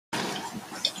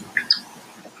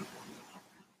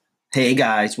Hey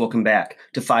guys, welcome back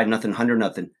to 5 nothing 100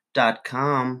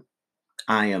 nothing.com.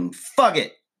 I am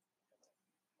Fugget,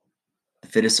 the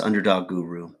fittest underdog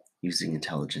guru using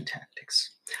intelligent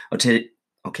tactics.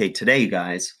 Today, you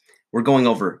guys, we're going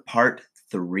over part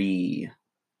 3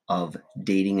 of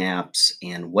dating apps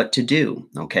and what to do.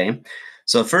 Okay,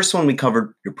 so the first one we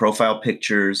covered your profile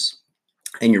pictures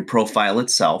and your profile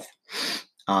itself.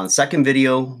 Second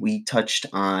video, we touched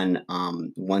on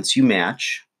once you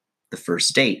match, the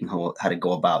first date and how to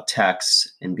go about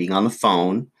texts and being on the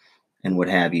phone and what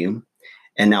have you.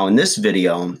 And now in this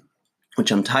video, which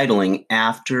I'm titling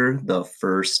After the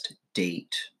First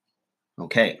Date.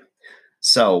 Okay,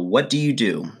 so what do you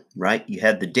do, right? You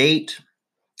had the date,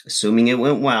 assuming it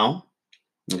went well.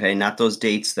 Okay, not those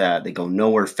dates that they go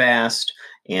nowhere fast.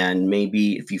 And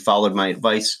maybe if you followed my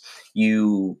advice,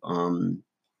 you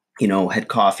had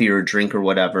coffee or a drink or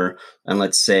whatever, and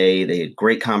let's say they had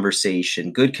great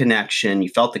conversation, good connection, you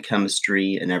felt the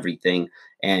chemistry and everything,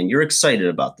 and you're excited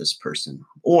about this person.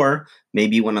 Or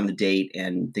maybe you went on the date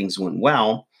and things went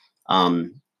well,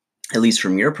 at least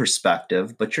from your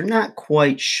perspective, but you're not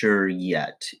quite sure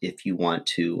yet if you want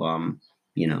to,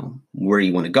 where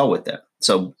you want to go with it.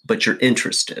 So, but you're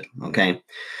interested, okay?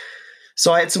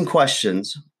 So I had some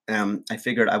questions. I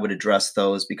figured I would address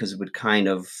those because it would kind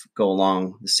of go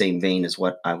along the same vein as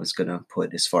what I was going to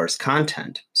put as far as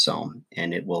content. So,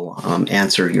 and it will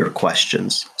answer your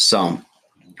questions. So,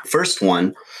 first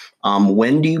one,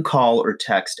 when do you call or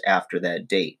text after that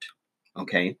date?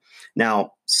 Okay.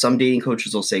 Now, some dating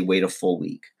coaches will say wait a full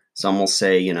week. Some will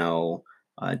say,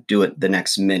 do it the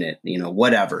next minute,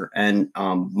 whatever. And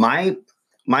my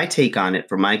take on it,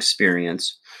 from my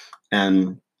experience,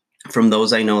 and from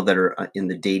those I know that are in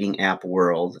the dating app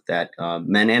world, that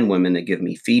men and women that give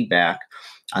me feedback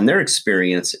on their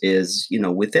experience is,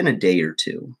 within a day or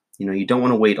two. You don't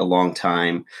want to wait a long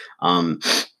time,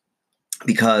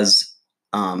 because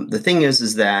the thing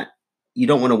is that you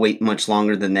don't want to wait much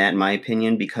longer than that, in my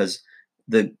opinion, because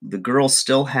the girl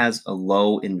still has a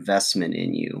low investment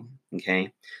in you.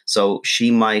 Okay, so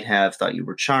she might have thought you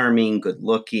were charming, good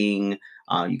looking.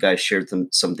 You guys shared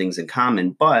some things in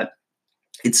common, but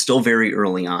it's still very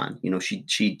early on.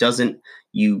 She doesn't,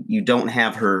 you don't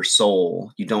have her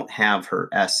soul, you don't have her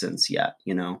essence yet.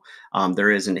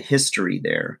 There isn't a history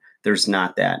there. There's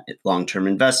not that long-term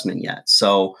investment yet.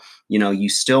 So, you're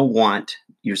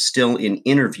still in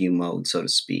interview mode, so to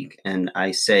speak. And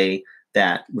I say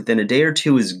that within a day or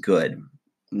two is good,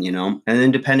 and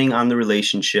then depending on the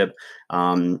relationship,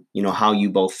 how you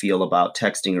both feel about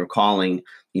texting or calling,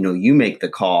 you make the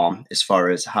call as far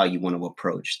as how you want to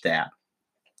approach that.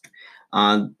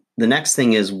 The next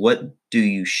thing is, what do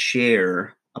you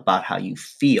share about how you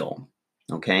feel?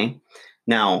 Okay.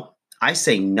 Now, I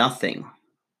say nothing.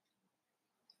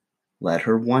 Let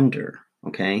her wonder.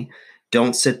 Okay.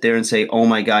 Don't sit there and say, oh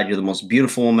my God, you're the most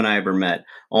beautiful woman I ever met.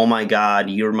 Oh my God,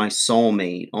 you're my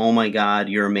soulmate. Oh my God,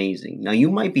 you're amazing. Now, you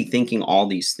might be thinking all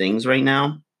these things right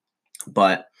now,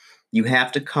 but you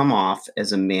have to come off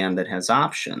as a man that has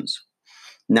options,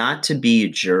 not to be a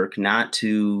jerk, not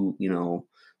to,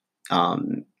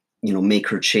 make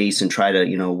her chase and try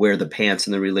to, wear the pants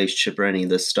in the relationship or any of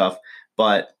this stuff.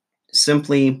 But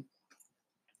simply,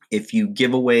 if you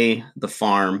give away the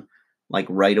farm, like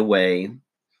right away,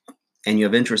 and you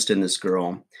have interest in this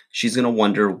girl, she's going to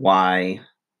wonder why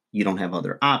you don't have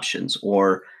other options.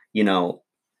 Or,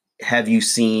 have you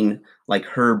seen like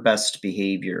her best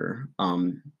behavior?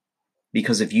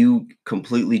 Because if you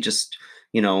completely just,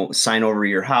 sign over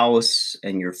your house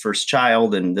and your first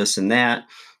child and this and that,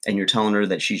 and you're telling her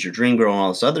that she's your dream girl and all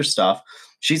this other stuff,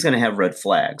 she's going to have red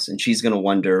flags, and she's going to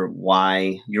wonder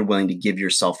why you're willing to give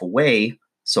yourself away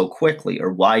so quickly,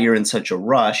 or why you're in such a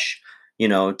rush,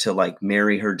 to like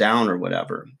marry her down or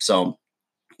whatever. So,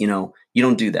 you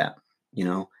don't do that.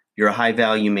 You're a high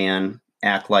value man,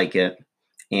 act like it,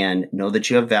 and know that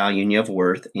you have value and you have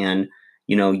worth, and,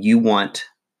 you want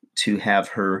to have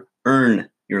her earn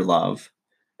your love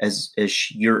as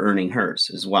you're earning hers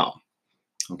as well.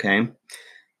 Okay.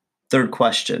 Third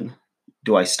question,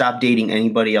 do I stop dating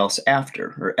anybody else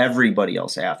after, or everybody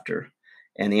else after?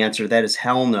 And the answer to that is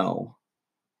hell no.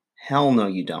 Hell no,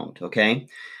 you don't. Okay.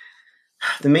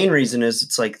 The main reason is,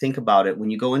 it's like, think about it.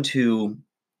 When you go into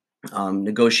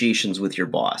negotiations with your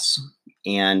boss,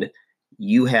 and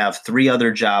you have 3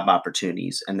 other job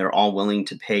opportunities, and they're all willing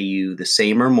to pay you the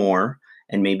same or more,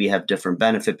 and maybe have different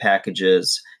benefit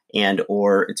packages, and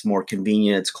or it's more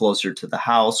convenient, it's closer to the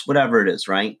house, whatever it is,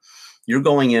 right? You're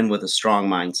going in with a strong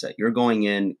mindset. You're going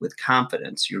in with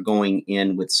confidence. You're going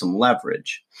in with some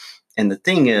leverage. And the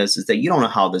thing is that you don't know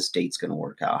how this date's going to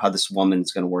work out, how this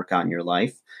woman's going to work out in your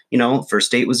life.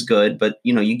 First date was good, but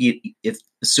you get, if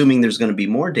assuming there's going to be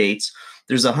more dates,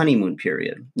 there's a honeymoon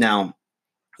period. Now,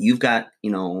 you've got,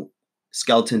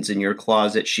 skeletons in your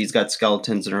closet. She's got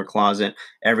skeletons in her closet.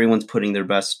 Everyone's putting their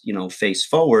best, face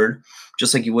forward,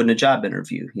 just like you would in a job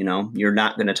interview. You're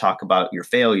not going to talk about your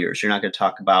failures. You're not going to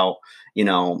talk about,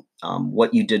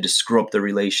 what you did to screw up the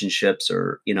relationships,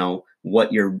 or,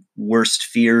 what your worst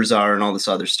fears are and all this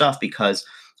other stuff, because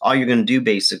all you're going to do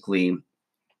basically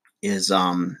is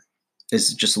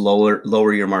just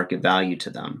lower your market value to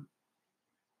them.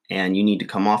 And you need to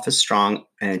come off as strong,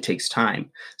 and it takes time.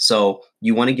 So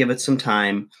you want to give it some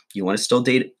time. You want to still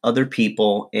date other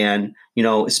people. And,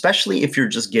 especially if you're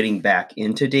just getting back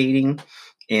into dating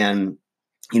and,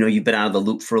 you've been out of the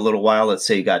loop for a little while. Let's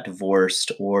say you got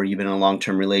divorced, or you've been in a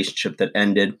long-term relationship that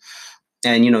ended,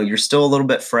 and, you're still a little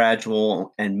bit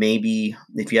fragile. And maybe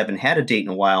if you haven't had a date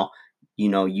in a while,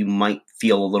 you might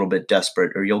feel a little bit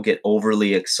desperate, or you'll get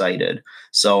overly excited.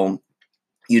 So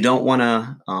you don't want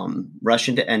to rush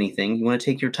into anything. You want to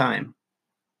take your time.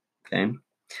 Okay.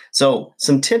 So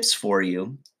some tips for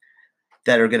you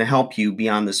that are going to help you be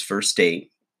on this first date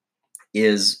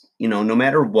is, no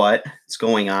matter what is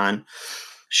going on,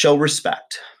 show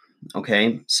respect.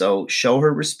 Okay. So show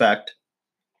her respect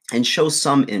and show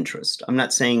some interest. I'm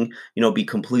not saying, be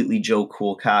completely Joe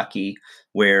Cool cocky,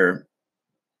 where,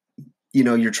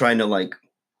 you're trying to like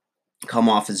come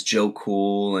off as Joe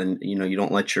Cool, and, you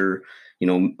don't let your,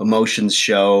 emotions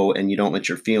show, and you don't let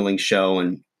your feelings show.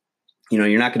 And,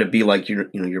 you're not going to be like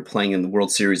you're playing in the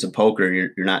World Series of Poker,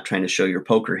 and you're not trying to show your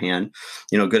poker hand.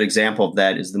 A good example of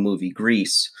that is the movie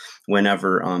Grease.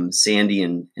 Whenever Sandy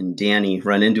and Danny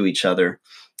run into each other,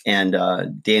 and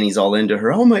Danny's all into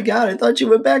her. Oh my God, I thought you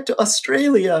went back to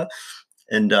Australia.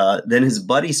 And then his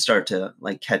buddies start to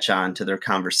like catch on to their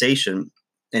conversation,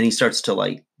 and he starts to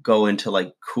like go into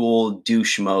like cool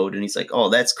douche mode. And he's like, oh,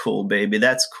 that's cool, baby.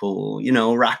 That's cool.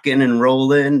 Rocking and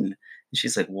rolling. And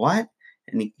she's like, what?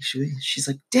 And she's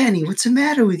like, Danny, what's the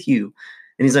matter with you?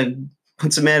 And he's like,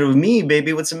 what's the matter with me,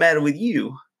 baby? What's the matter with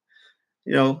you?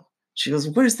 She goes,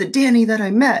 where's the Danny that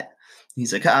I met? And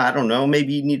he's like, I don't know.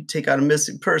 Maybe you need to take out a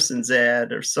missing persons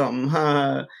ad or something.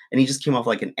 Huh? And he just came off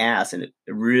like an ass, and it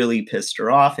really pissed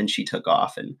her off, and she took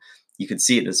off, and you could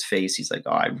see it in his face. He's like,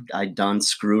 oh, I done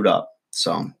screwed up.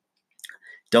 So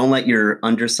don't let your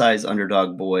undersized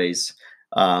underdog boys,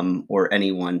 or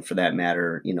anyone for that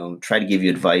matter, try to give you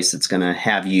advice that's going to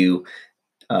have you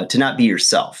to not be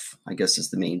yourself. I guess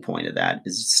is the main point of that,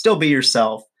 is still be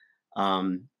yourself.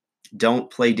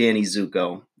 Don't play Danny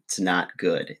Zuko. It's not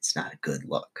good. It's not a good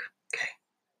look. Okay.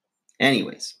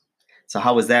 Anyways, so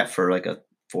how was that for like a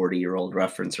 40-year-old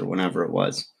reference or whenever it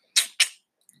was?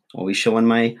 Always showing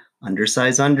my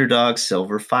undersized underdog,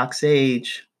 silver fox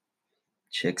age.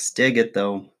 Chicks dig it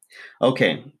though.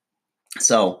 Okay.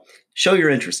 So show you're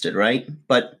interested, right?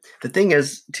 But the thing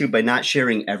is, too, by not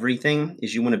sharing everything,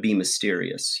 is you want to be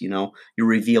mysterious. You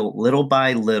reveal little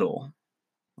by little.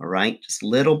 All right. Just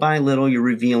little by little, you're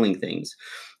revealing things.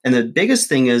 And the biggest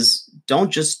thing is, don't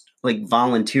just like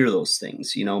volunteer those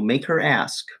things, make her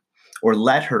ask, or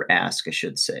let her ask, I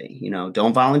should say.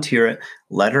 Don't volunteer it.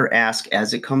 Let her ask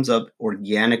as it comes up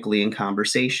organically in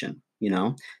conversation.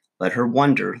 Let her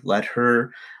wonder. Let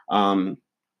her,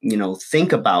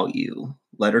 think about you.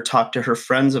 Let her talk to her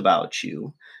friends about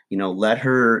you. Let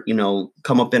her,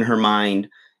 come up in her mind,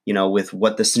 with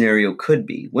what the scenario could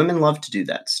be. Women love to do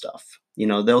that stuff.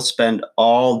 They'll spend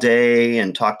all day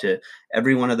and talk to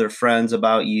every one of their friends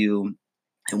about you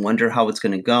and wonder how it's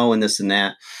going to go and this and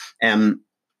that. And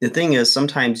the thing is,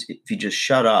 sometimes if you just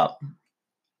shut up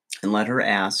and let her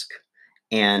ask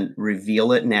and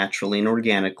reveal it naturally and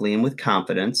organically and with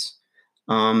confidence,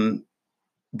 the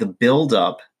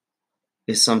buildup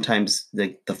is sometimes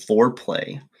the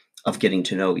foreplay of getting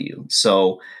to know you.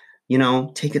 So,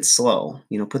 take it slow,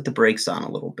 put the brakes on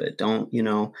a little bit. Don't,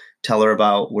 tell her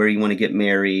about where you want to get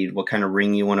married, what kind of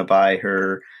ring you want to buy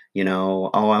her, oh,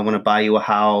 I want to buy you a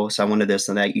house. I want to this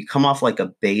and that. You come off like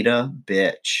a beta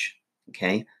bitch.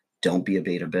 Okay. Don't be a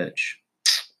beta bitch.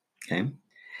 Okay.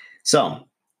 So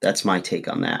that's my take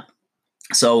on that.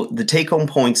 So the take home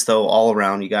points though, all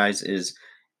around you guys, is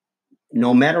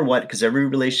no matter what, because every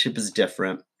relationship is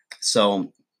different.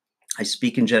 So I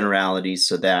speak in generalities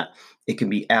so that it can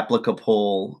be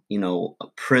applicable,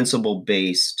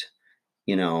 principle-based,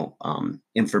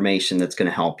 information that's going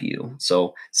to help you.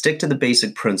 So stick to the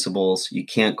basic principles. You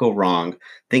can't go wrong.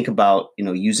 Think about,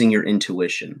 using your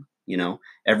intuition.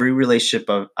 Every relationship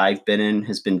I've been in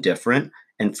has been different,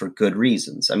 and for good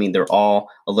reasons. I mean, they're all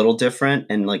a little different,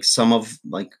 and like some of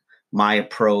like my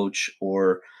approach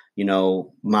or,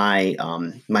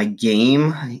 my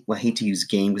game. I hate to use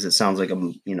game because it sounds like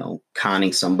I'm,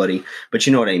 conning somebody, but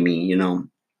you know what I mean,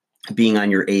 being on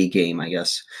your A game, I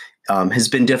guess, has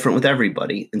been different with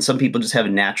everybody. And some people just have a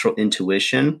natural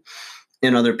intuition,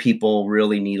 and other people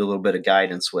really need a little bit of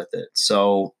guidance with it.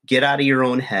 So get out of your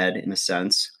own head, in a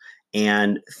sense,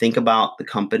 and think about the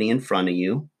company in front of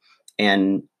you,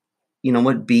 and you know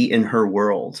what, be in her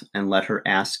world and let her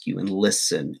ask you and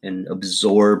listen and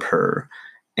absorb her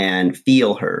and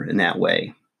feel her in that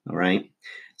way. All right.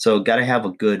 So got to have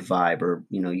a good vibe, or,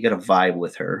 you got to vibe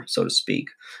with her, so to speak.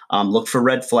 Look for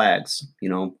red flags,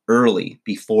 early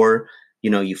before,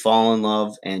 you fall in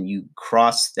love and you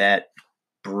cross that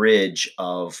bridge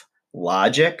of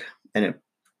logic and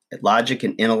logic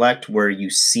and intellect, where you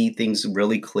see things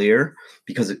really clear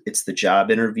because it's the job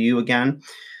interview again,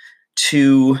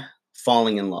 to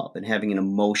falling in love and having an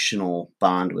emotional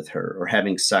bond with her or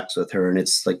having sex with her. And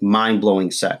it's like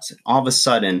mind-blowing sex. And all of a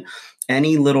sudden,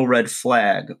 any little red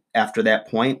flag after that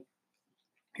point,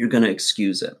 you're going to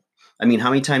excuse it. I mean, how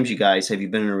many times, you guys, have you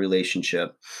been in a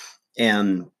relationship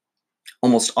and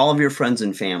almost all of your friends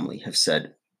and family have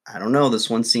said, I don't know, this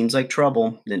one seems like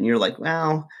trouble. Then you're like,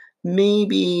 well,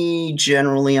 maybe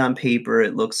generally on paper,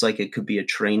 it looks like it could be a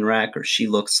train wreck, or she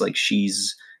looks like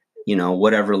she's,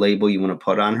 whatever label you want to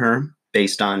put on her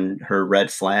based on her red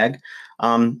flag.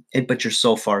 But you're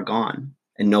so far gone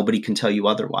and nobody can tell you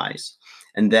otherwise.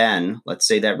 And then let's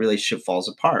say that relationship falls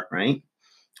apart, right?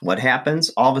 What happens?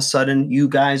 All of a sudden, you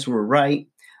guys were right.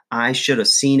 I should have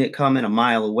seen it coming a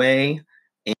mile away.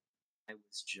 And I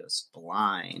was just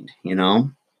blind,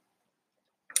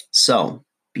 So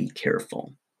be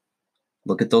careful.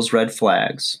 Look at those red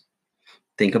flags.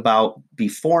 Think about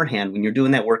beforehand when you're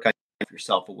doing that work on your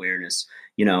self-awareness.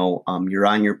 You're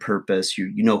on your purpose.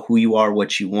 You know who you are,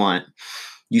 what you want.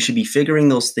 You should be figuring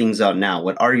those things out now.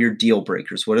 What are your deal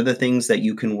breakers? What are the things that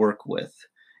you can work with?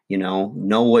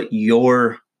 Know what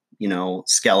your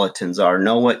skeletons are.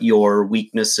 Know what your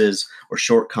weaknesses or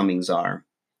shortcomings are,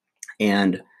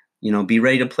 and be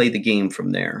ready to play the game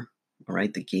from there. All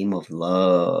right, the game of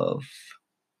love,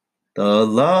 the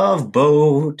love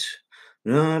boat.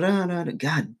 Da, da, da, da.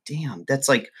 God damn, that's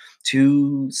like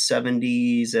two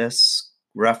 70s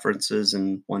references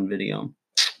in one video.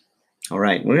 All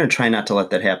right, we're going to try not to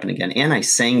let that happen again. And I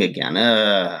sang again.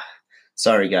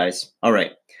 Sorry, guys. All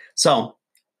right, so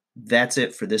that's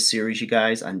it for this series, you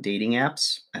guys, on dating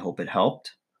apps. I hope it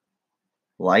helped.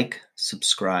 Like,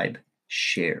 subscribe,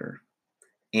 share,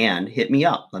 and hit me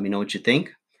up. Let me know what you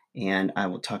think, and I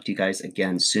will talk to you guys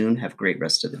again soon. Have a great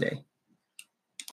rest of the day.